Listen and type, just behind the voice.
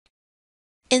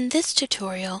In this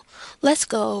tutorial, let's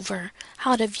go over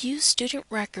how to view student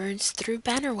records through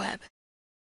Bannerweb.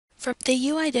 From the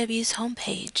UIW's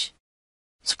homepage,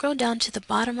 scroll down to the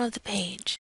bottom of the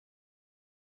page.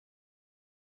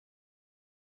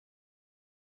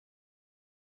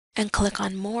 And click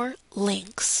on More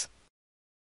Links.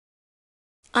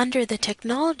 Under the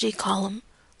Technology column,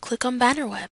 click on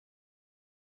Bannerweb.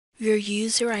 Your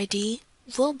user ID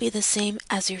will be the same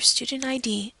as your student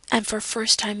ID, and for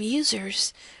first-time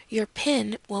users, your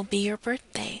PIN will be your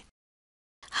birthday.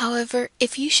 However,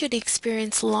 if you should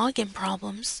experience login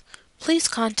problems, please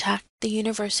contact the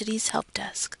university's help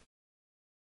desk.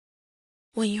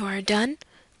 When you are done,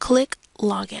 click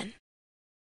Login.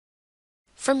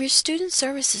 From your Student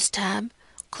Services tab,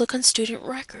 click on Student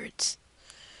Records.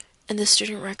 In the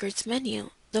Student Records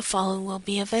menu, the following will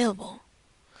be available.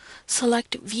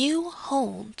 Select View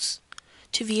Holds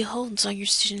to view holds on your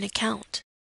student account.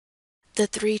 The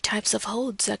three types of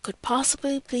holds that could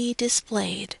possibly be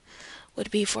displayed would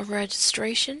be for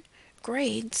registration,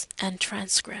 grades, and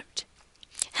transcript.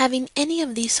 Having any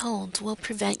of these holds will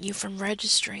prevent you from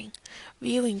registering,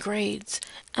 viewing grades,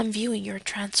 and viewing your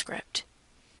transcript.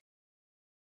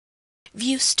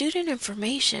 View Student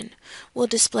Information will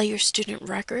display your student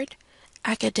record,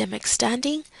 academic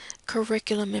standing,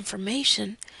 curriculum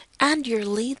information, and your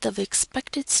length of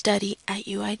expected study at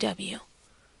UIW.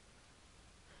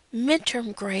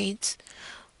 Midterm Grades,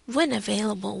 when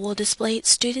available, will display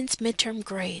students' midterm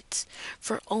grades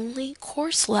for only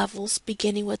course levels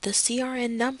beginning with the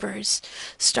CRN numbers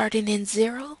starting in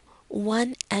 0,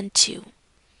 1, and 2.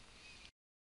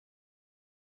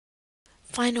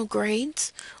 Final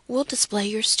Grades will display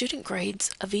your student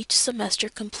grades of each semester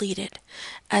completed,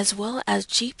 as well as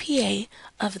GPA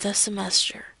of the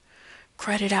semester,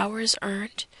 credit hours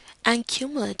earned, and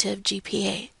cumulative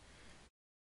GPA.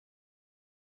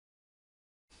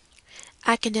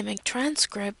 Academic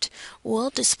Transcript will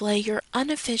display your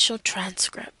unofficial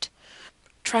transcript,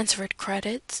 transferred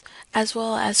credits, as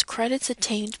well as credits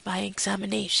attained by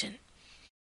examination.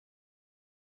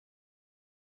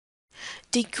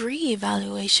 Degree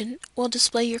Evaluation will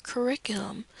display your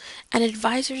curriculum and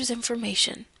advisor's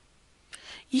information.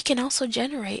 You can also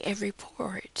generate a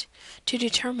report to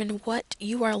determine what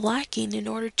you are lacking in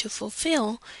order to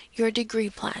fulfill your degree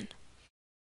plan.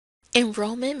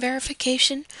 Enrollment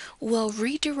Verification will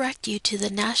redirect you to the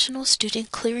National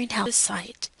Student Clearinghouse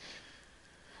site.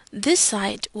 This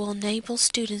site will enable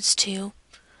students to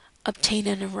obtain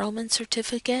an enrollment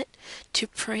certificate to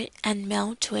print and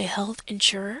mail to a health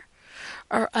insurer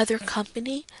or other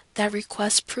company that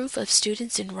requests proof of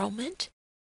students' enrollment,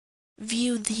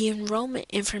 view the enrollment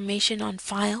information on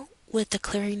file with the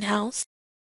clearinghouse,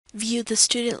 view the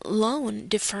student loan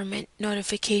deferment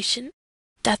notification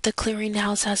that the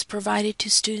clearinghouse has provided to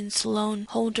students' loan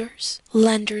holders,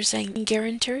 lenders, and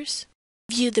guarantors,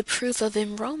 view the proof of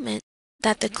enrollment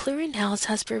that the clearinghouse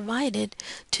has provided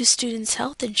to students'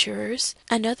 health insurers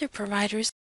and other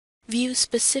providers, view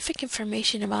specific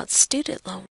information about student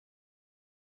loans.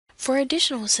 For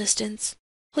additional assistance,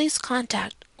 please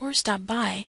contact or stop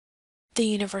by the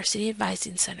University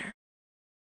Advising Center.